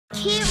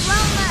Heat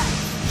roller.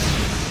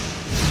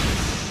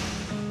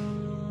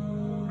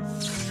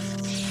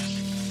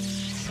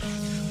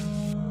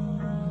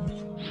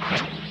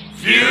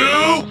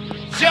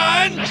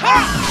 Fusion!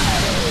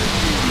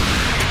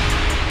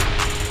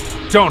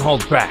 Don't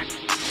hold back.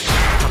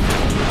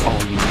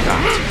 All you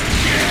got.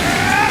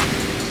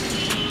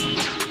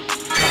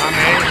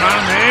 Coming!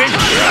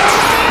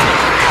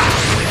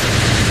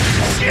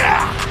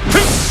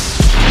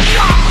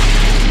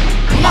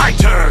 My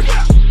turn!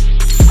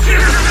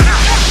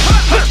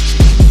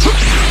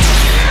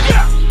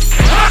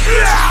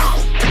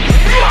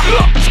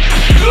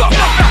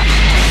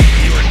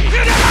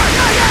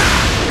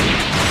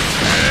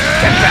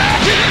 Get back!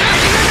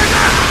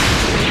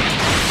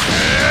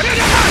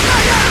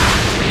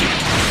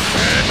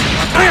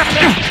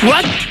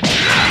 What?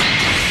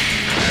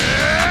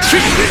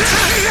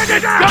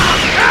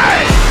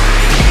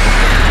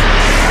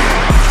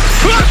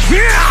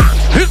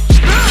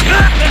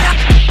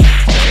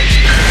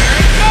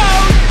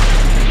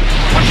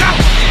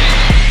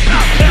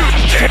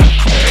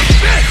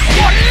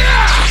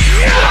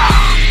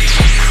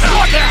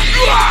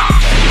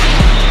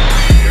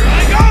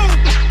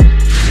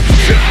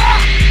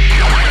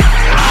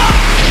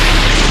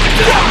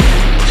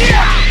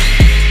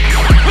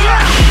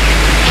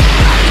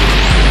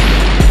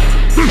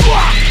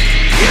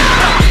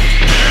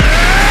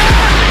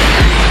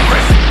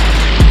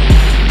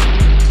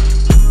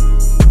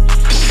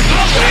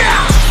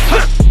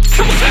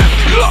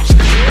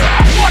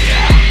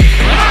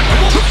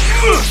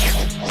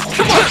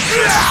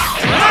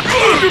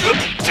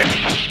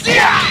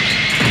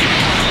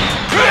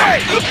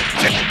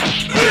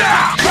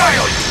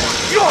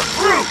 You're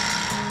through!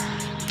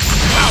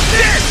 How's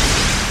this?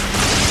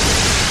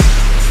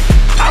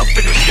 I'll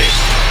finish this!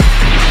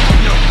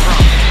 No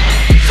problem.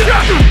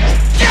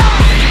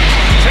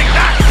 Take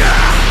that!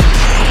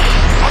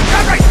 I'll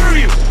cut right through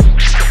you!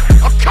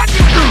 I'll cut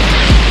you through!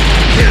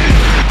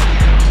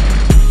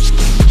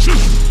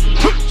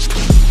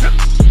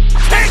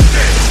 Take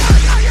this!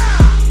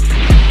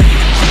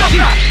 Stop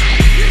that!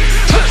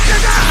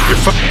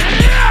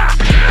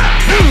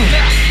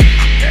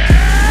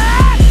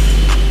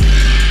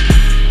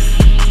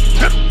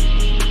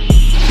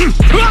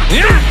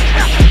 You're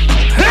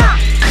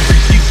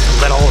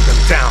let all of them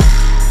down.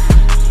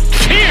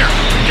 Here!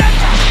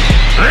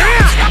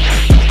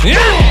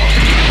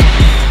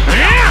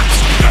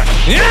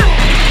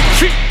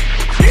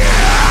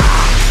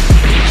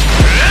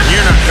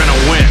 You're not gonna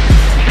win.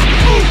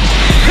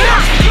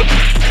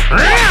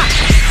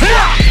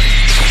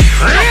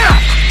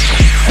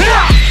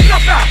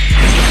 Stop that!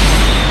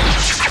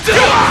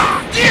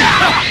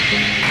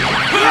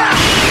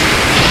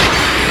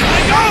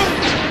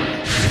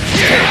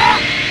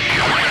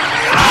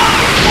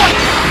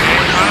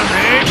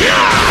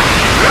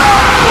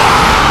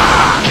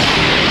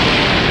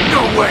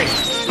 No way!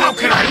 How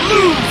can I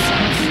lose?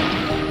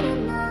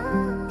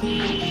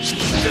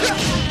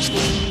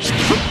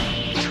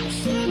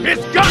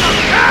 It's gonna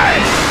pay!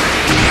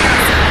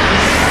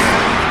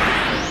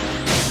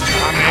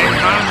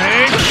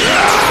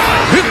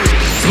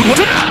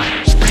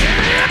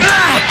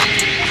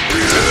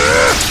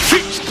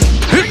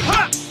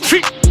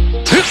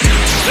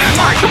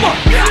 Come on!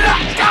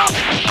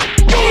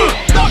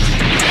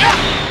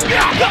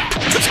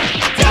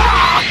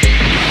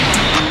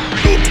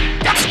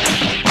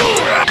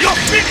 You're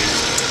finished!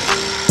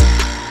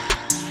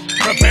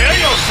 Prepare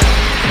yourself!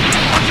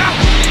 Watch out!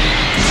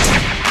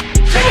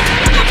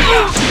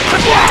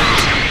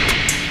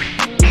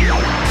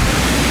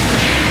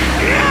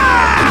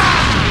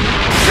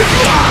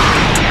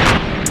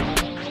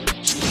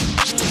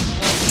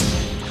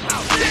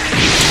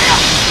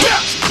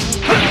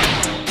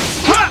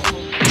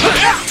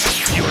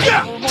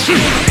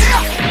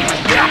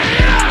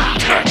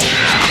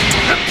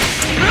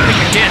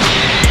 Again.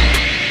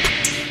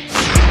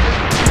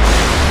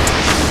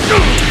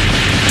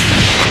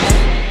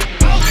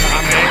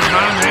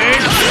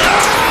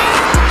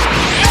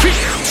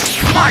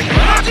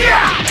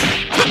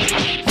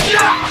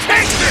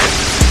 Take this!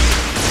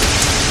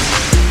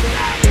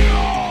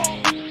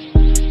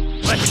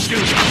 Let's do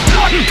this!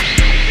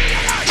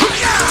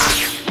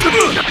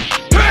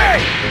 Hey!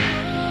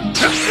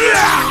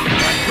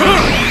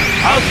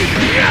 I'll give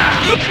you...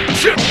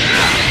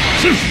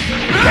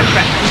 Get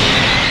back!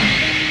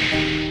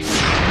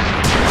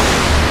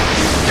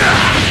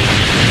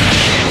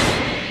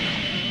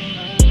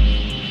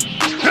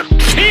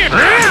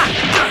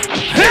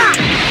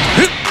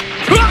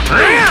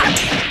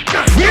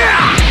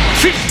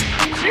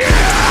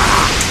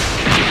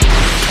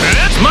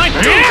 That's my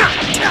turn!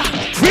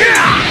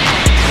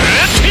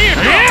 That's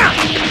here!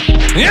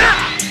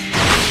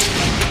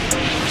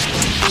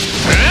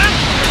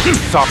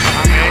 Soft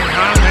coming!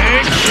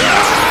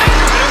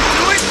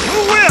 Do it, who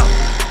will?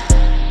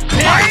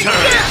 My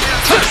turn!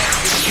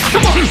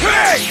 Come on!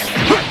 Hey!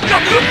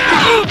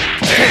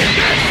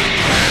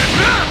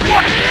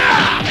 What?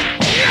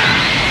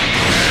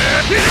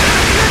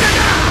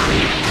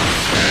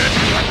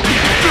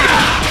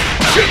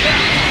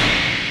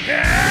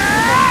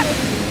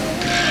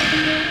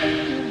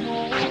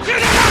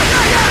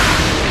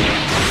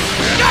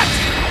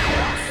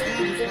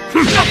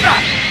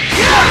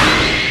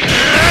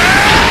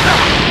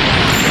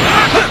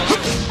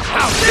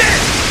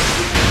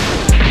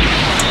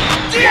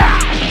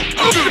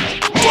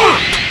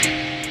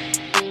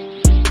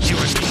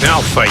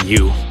 I'll fight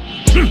you.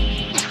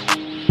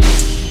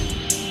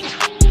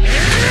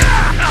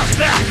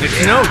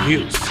 It's no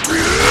use.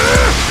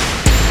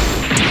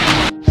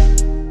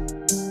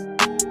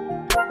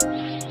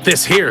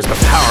 This here's the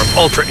power of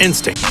Ultra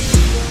Instinct.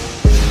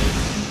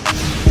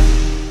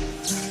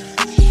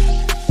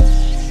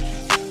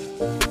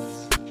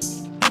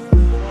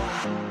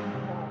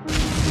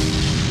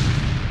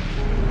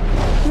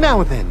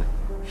 Now then,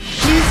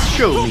 please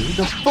show me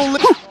the full...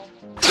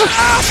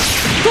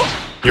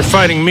 You're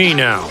fighting me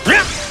now.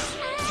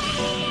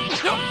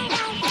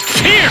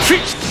 Here!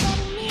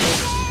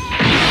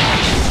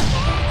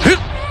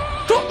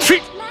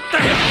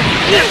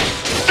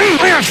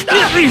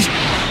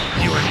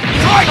 You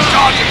try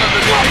dodging a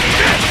little like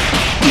this!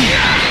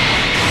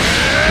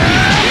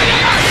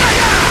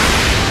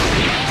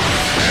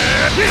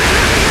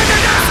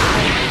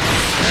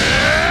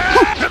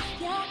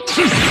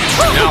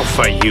 I'll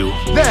fight you.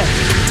 There!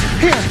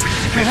 Here!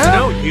 It's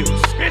no use.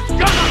 It's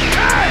gonna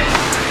pay!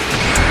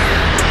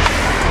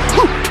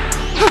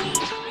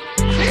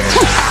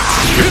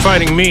 You're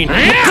fighting me.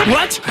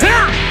 What?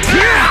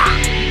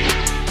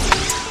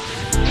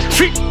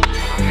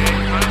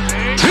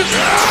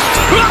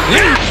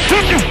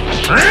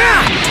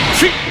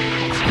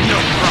 No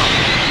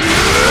problem.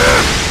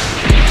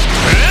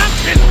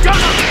 It's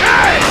gonna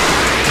pay!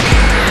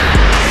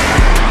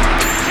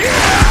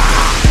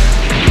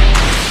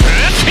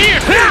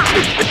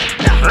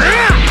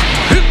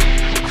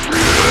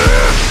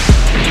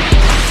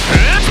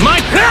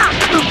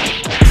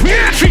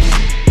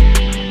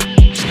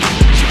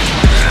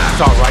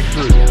 It's all right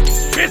through you.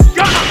 It's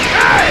gonna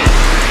pay!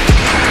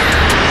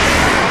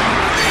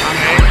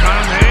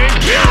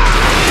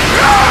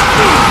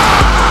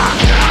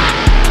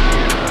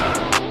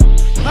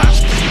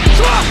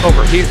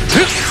 Over here.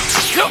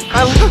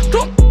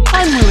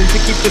 I'm willing to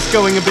keep this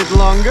going a bit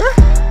longer.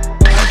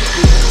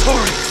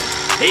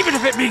 Victorious, even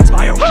if it means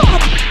my own.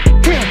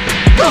 Here!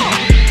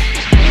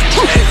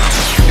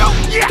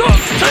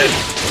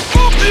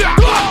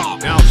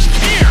 Now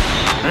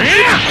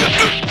here.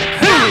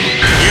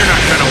 You're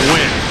not gonna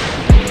win.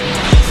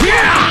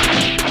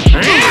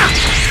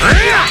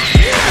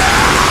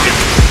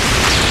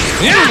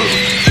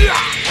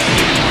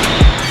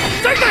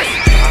 Take this!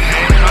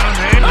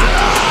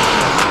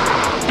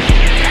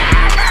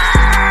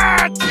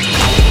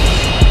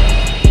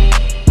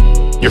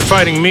 You're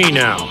fighting me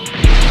now.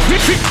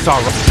 It's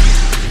all right.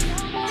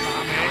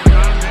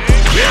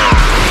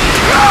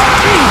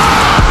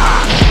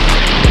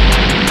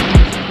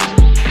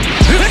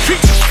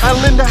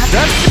 Linda,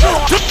 that's...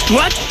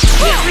 What?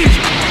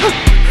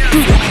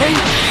 Okay?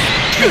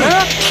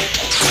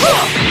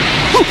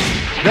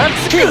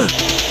 That's it!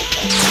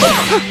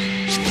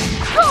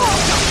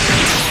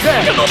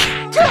 There!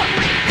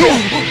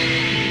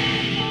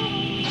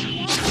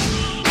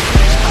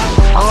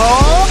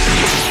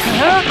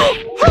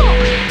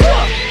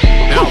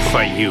 Now I'll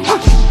fight you.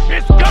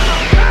 It's gonna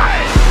pay!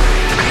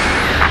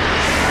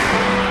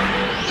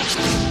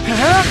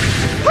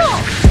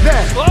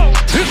 There!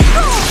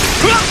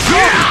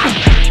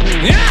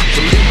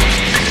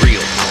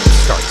 Real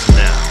starts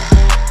now.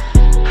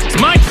 It's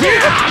my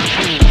turn.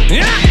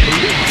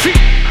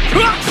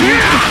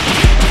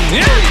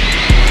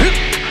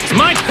 It's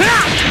my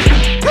turn.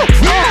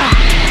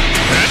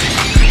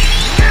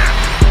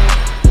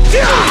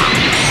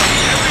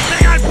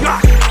 Everything I've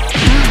got!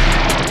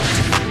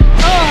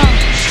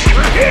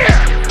 We're here!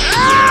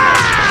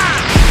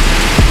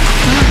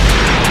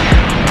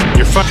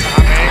 You're fighting.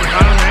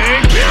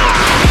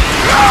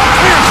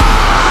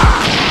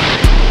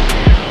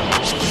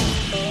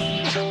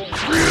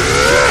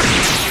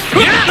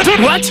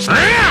 What? I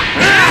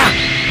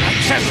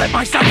can't let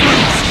myself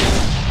loose!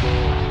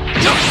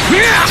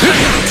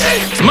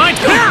 It's my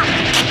turn.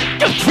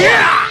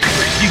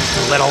 Refuse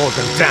to let all of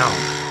them down.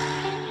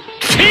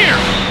 Here.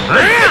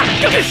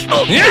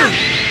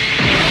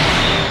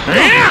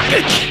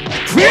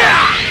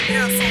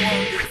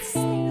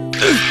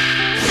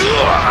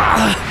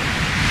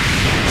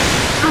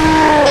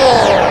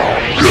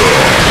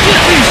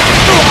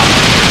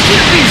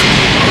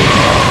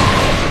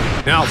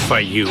 Now I'll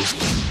fight you.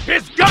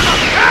 It's gonna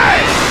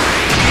pay!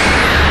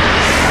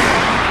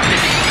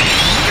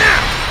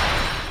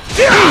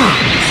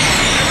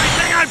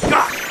 Everything I've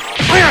got!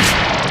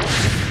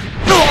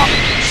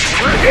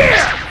 We're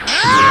here!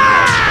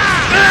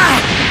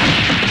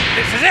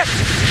 This is it!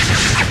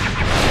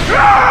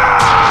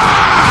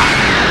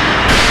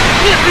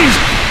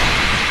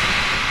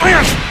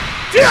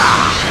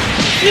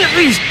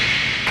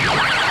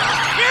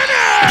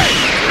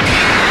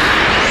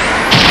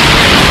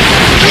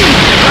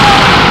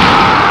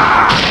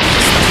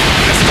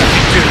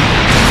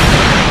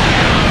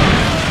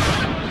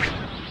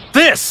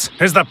 This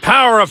is the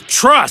power of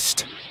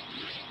trust.